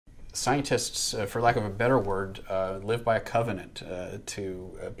Scientists, for lack of a better word, live by a covenant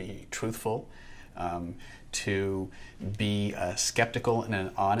to be truthful, to be skeptical in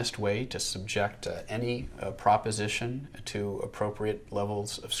an honest way, to subject any proposition to appropriate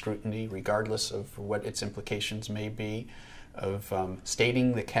levels of scrutiny, regardless of what its implications may be, of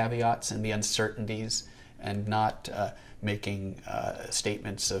stating the caveats and the uncertainties, and not making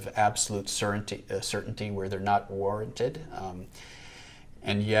statements of absolute certainty where they're not warranted.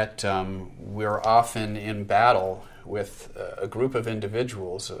 And yet we're often in battle with a group of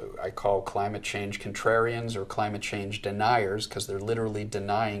individuals I call climate change contrarians or climate change deniers, because they're literally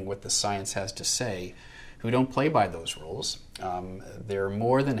denying what the science has to say, who don't play by those rules. They're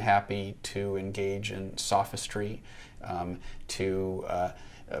more than happy to engage in sophistry, to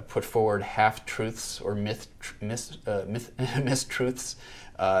put forward half-truths or mistruths,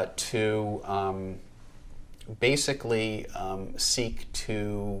 to basically seek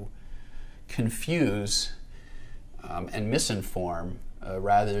to confuse and misinform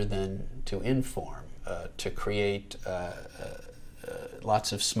rather than to inform, to create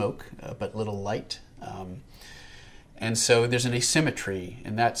lots of smoke but little light. And so there's an asymmetry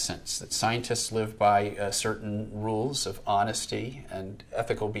in that sense, that scientists live by certain rules of honesty and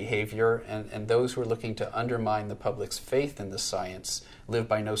ethical behavior, and those who are looking to undermine the public's faith in the science live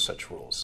by no such rules.